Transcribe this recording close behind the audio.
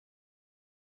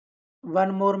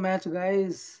One more match,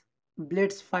 guys.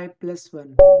 Blitz 5 plus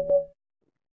 1.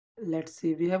 Let's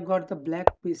see. We have got the black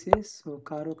pieces. So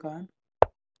Caro-Kann.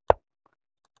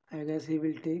 I guess he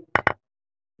will take.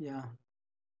 Yeah.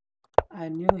 I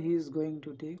knew he is going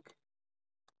to take.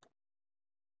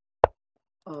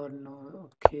 Oh no.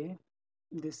 Okay.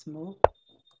 This move.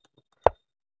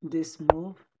 This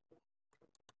move.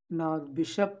 Now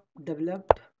bishop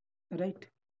developed. Right.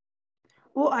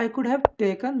 Oh, I could have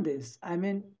taken this. I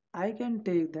mean, I can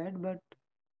take that, but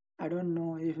I don't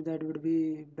know if that would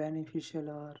be beneficial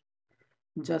or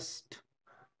just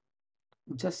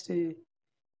just a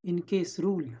in case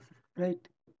rule, right?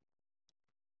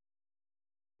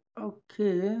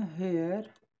 Okay, here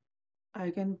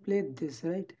I can play this,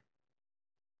 right?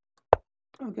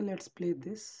 Okay, let's play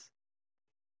this,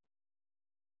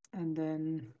 and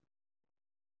then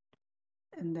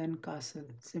castle.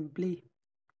 Simply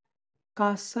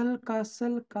castle,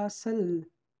 castle, castle.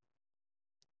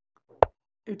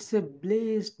 It's a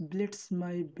blitz,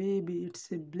 my baby.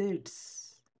 It's a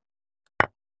blitz.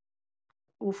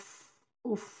 Oof,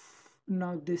 oof.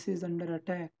 Now this is under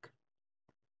attack.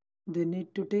 They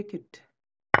need to take it.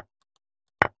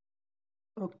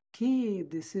 Okay,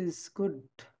 this is good.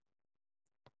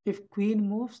 If queen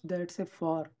moves, that's a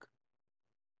fork.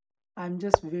 I'm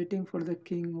just waiting for the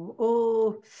king move.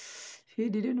 Oh, he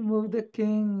didn't move the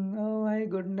king. Oh my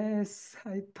goodness.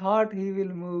 I thought he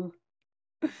will move.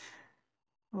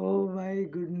 Oh my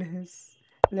goodness.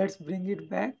 Let's bring it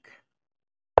back.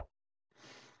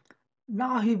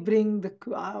 Now he bring the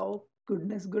oh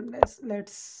goodness goodness.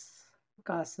 Let's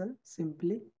castle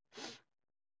simply.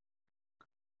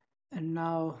 And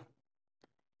now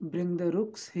bring the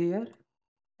rooks here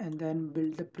and then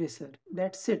build the pressure.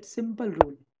 That's it. Simple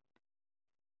rule.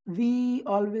 We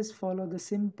always follow the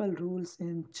simple rules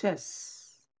in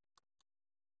chess.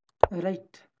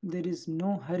 Right? There is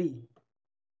no hurry.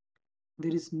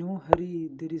 There is no hurry.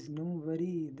 There is no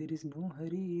worry. There is no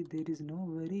hurry. There is no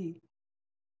worry.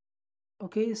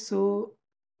 Okay, so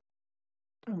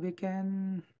we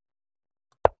can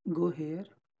go here,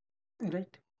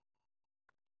 right?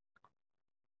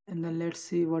 And then let's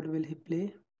see what will he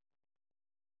play.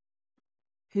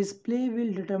 His play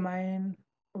will determine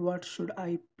what should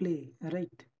I play,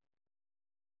 right?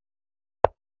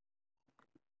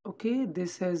 Okay,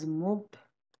 this has moved.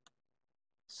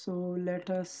 So let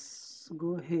us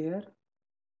go here.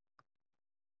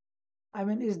 I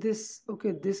mean, is this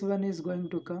okay? This one is going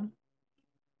to come.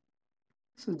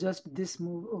 So just this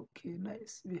move. Okay,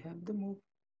 nice. We have the move.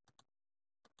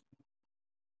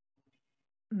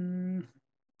 Mm,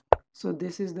 so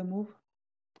this is the move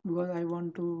because I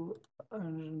want to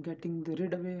getting the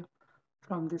rid away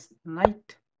from this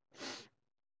knight.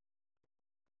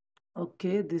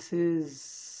 Okay, this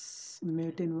is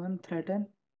mate in one threaten.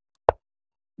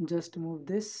 Just move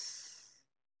this.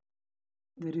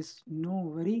 There is no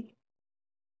worry.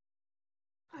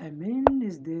 I mean,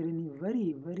 is there any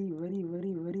worry? Worry, worry,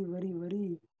 worry, worry, worry,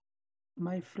 worry.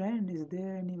 My friend, is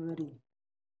there any worry?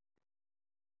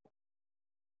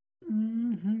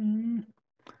 Hmm.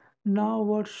 Now,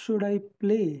 what should I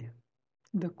play?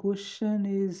 The question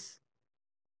is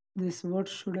this: what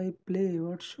should I play?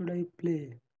 What should I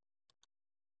play?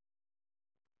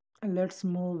 Let's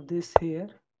move this here.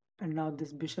 And now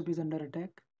this bishop is under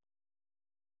attack.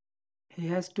 He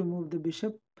has to move the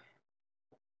bishop.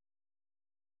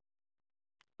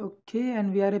 Okay,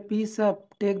 and we are a piece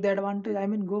up. Take the advantage. I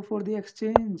mean, go for the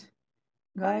exchange.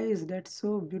 Guys, that's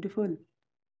so beautiful.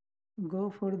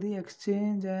 Go for the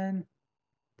exchange and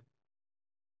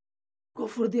go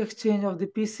for the exchange of the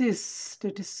pieces.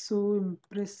 That is so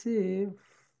impressive.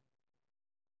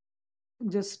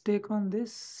 Just take on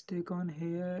this, take on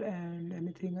here, and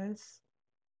anything else.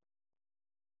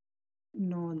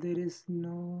 No, there is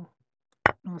no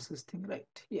such thing, right?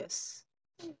 Yes.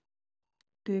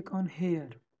 Take on here.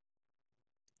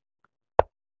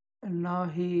 And now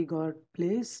he got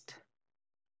placed.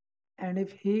 And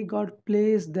if he got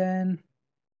placed, then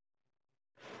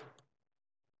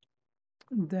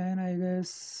I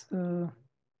guess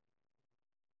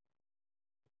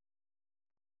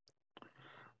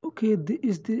okay,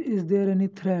 is there any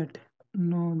threat?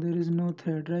 No, there is no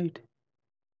threat, right?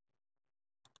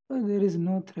 Oh, there is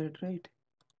no threat, right?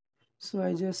 So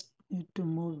I just need to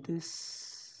move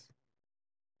this.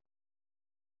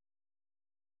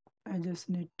 I just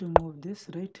need to move this,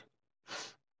 right?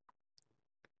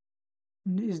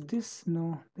 Is this?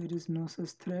 No, there is no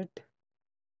such threat.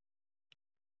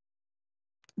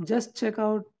 Just check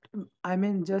out, I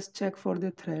mean, just check for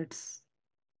the threats.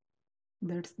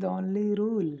 That's the only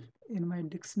rule in my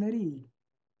dictionary.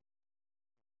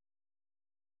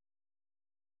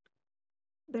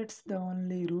 That's the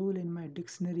only rule in my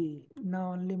dictionary.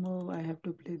 Now only move I have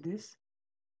to play this.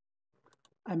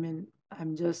 I mean,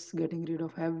 I'm just getting rid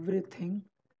of everything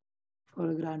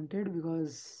for granted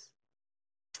because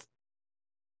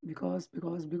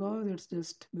it's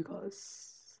just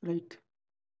because, right?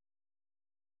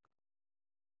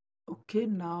 Okay,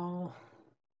 now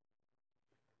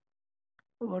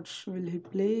will he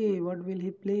play? What will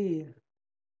he play?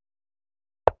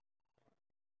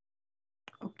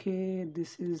 Okay,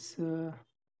 this is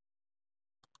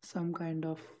some kind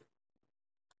of,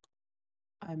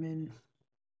 I mean,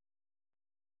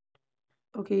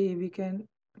 okay, we can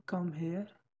come here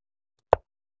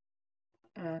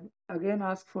and again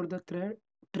ask for the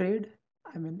trade.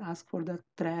 I mean, ask for the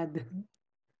thread.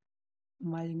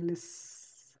 My English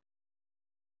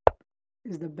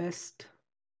is the best.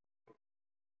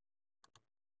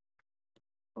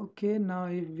 Okay, now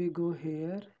if we go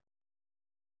here,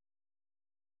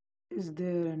 is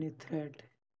there any thread?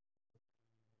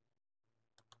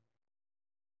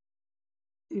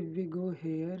 If we go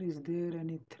here, is there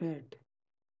any thread?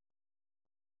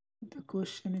 The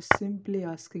question is simply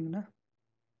asking, na?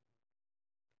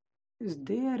 Is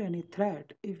there any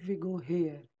thread? If we go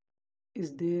here,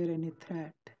 is there any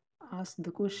thread? Ask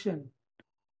the question.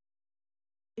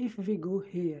 If we go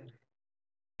here,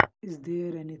 is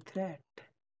there any thread?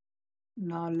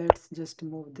 Now let's just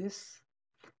move this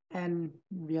and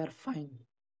we are fine.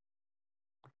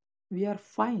 We are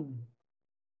fine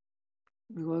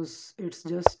because it's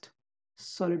just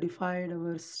solidified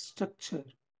our structure.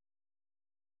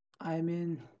 I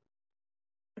mean,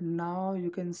 now you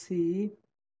can see.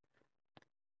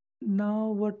 Now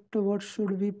what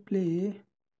should we play?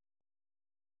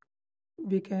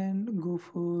 We can go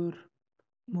for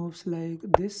moves like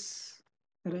this,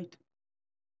 right?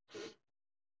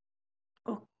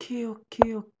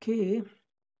 Okay.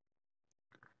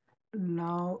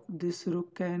 Now this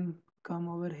rook can come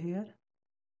over here,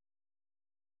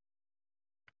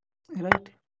 right?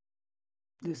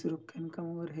 This rook can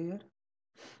come over here.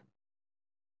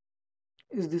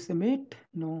 Is this a mate?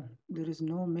 No, there is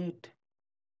no mate.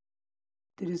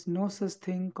 There is no such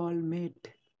thing called mate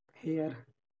here.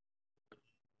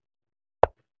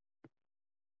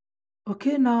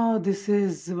 Okay, now this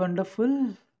is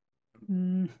wonderful.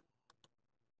 Mm,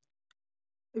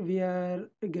 we are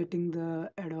getting the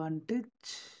advantage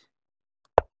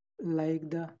like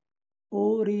the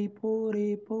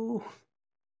repo,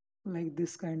 like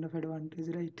this kind of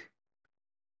advantage, right?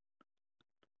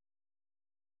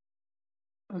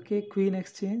 Okay, queen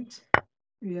exchange.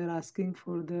 We are asking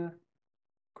for the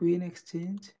queen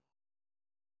exchange.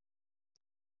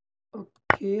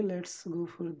 Okay, let's go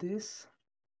for this.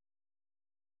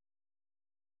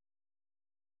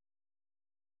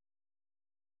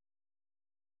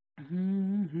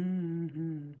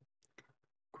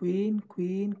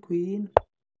 Queen.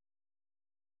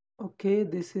 Okay,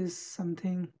 this is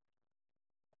something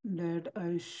that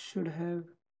I should have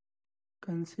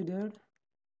considered.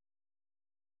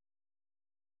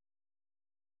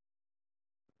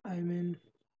 I mean,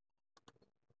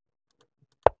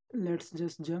 let's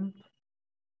just jump.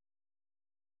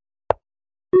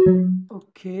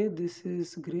 Okay, this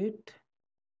is great.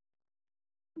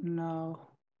 Now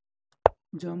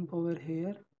jump over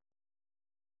here.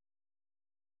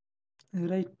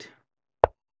 Right.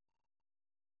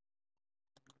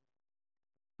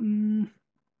 Mm,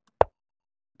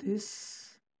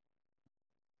 this.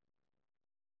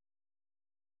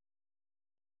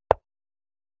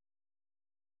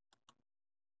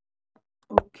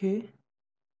 Okay,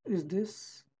 is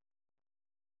this?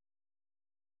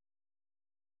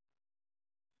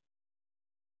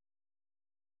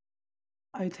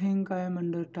 I think I am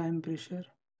under time pressure,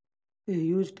 a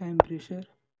huge time pressure.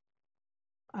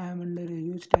 I am under a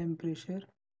huge time pressure.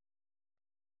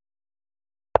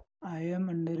 I am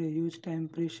under a huge time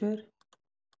pressure.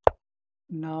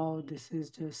 Now this is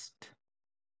just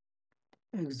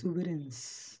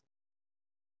exuberance.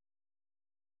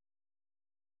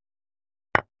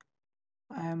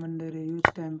 I am under a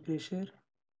huge time pressure.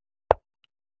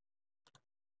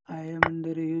 I am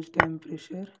under a huge time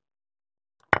pressure.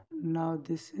 Now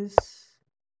this is.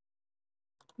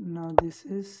 Now this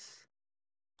is.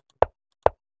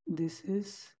 This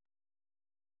is.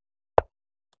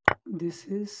 This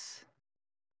is.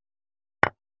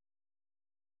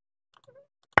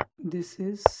 This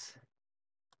is.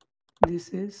 This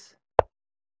is.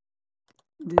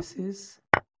 This is.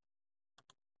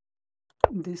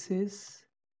 This is.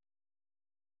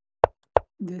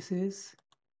 This is.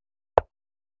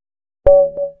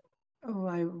 Oh,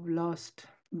 I lost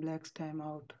black's time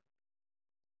out.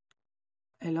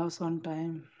 I lost on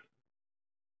time.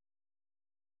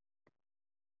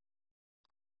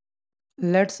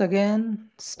 Let's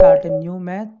again start a new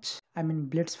match. I mean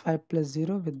Blitz 5 plus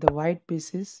 0 with the white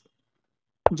pieces.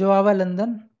 Jobava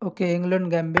London. Okay, England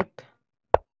Gambit.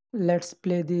 Let's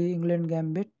play the England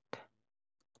Gambit.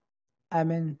 I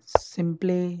mean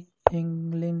simply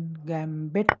England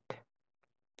Gambit.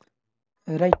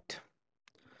 Right.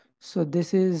 So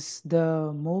this is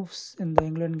the moves in the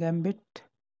England Gambit.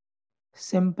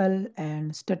 Simple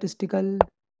and statistical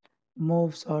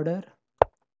moves order.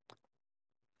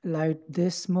 Like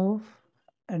this move,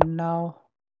 and now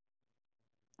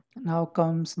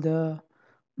comes the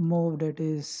move that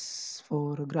is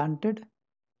for granted.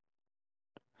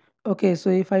 Okay,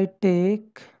 so if I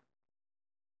take,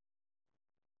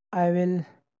 I will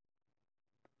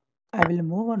I will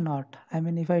move or not. I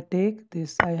mean, if I take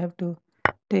this, I have to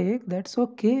take. That's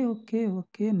okay, okay,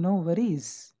 okay. No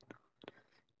worries,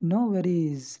 no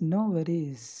worries, no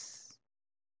worries,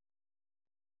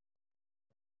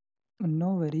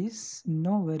 no worries,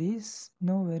 no worries,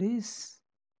 no worries.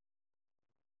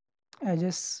 I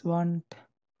just want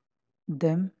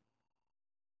them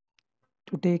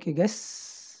to take a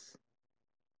guess.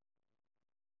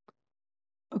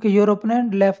 Okay, your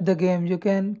opponent left the game. You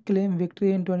can claim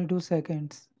victory in 22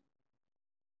 seconds.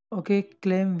 Okay,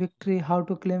 claim victory. How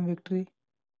to claim victory?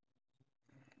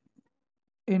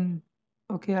 In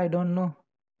okay, I don't know.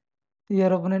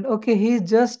 Your opponent. Okay, he's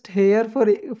just here for.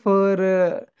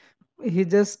 He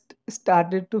just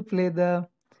started to play the.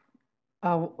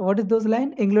 What is those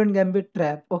line? England Gambit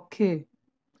trap. Okay,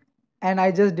 and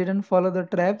I just didn't follow the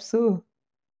trap, so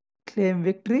claim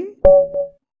victory.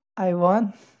 I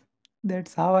won.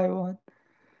 That's how I won.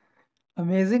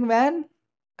 Amazing, man.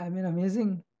 I mean,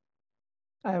 amazing.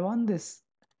 I won this.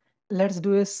 Let's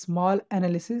do a small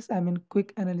analysis. I mean,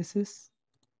 quick analysis.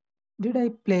 Did I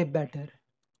play better?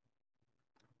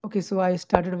 Okay, so I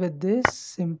started with this.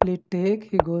 Simply take.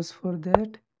 He goes for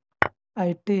that.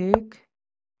 I take.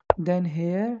 Then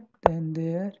here. Then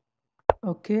there.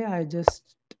 Okay, I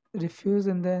just refuse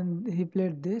and then he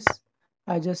played this.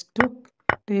 I just took.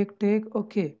 Take, take.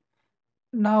 Okay.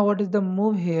 Now, what is the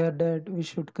move here that we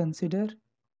should consider?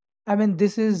 I mean,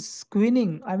 this is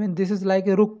queening. I mean, this is like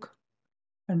a rook.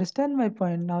 Understand my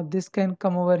point? Now this can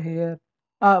come over here.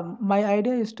 My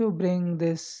idea is to bring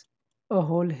this a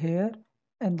hole here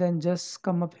and then just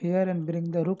come up here and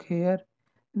bring the rook here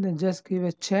and then just give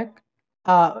a check.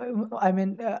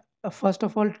 First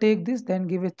of all, take this, then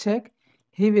give a check.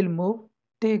 He will move.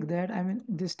 Take that. I mean,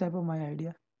 this type of my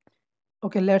idea.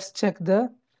 Okay, let's check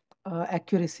the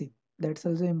accuracy. That's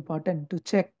also important to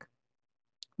check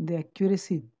the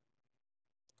accuracy.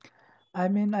 I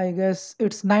mean, I guess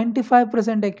it's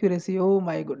 95% accuracy. Oh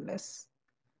my goodness.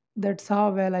 That's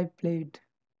how well I played.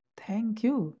 Thank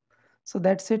you. So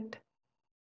that's it.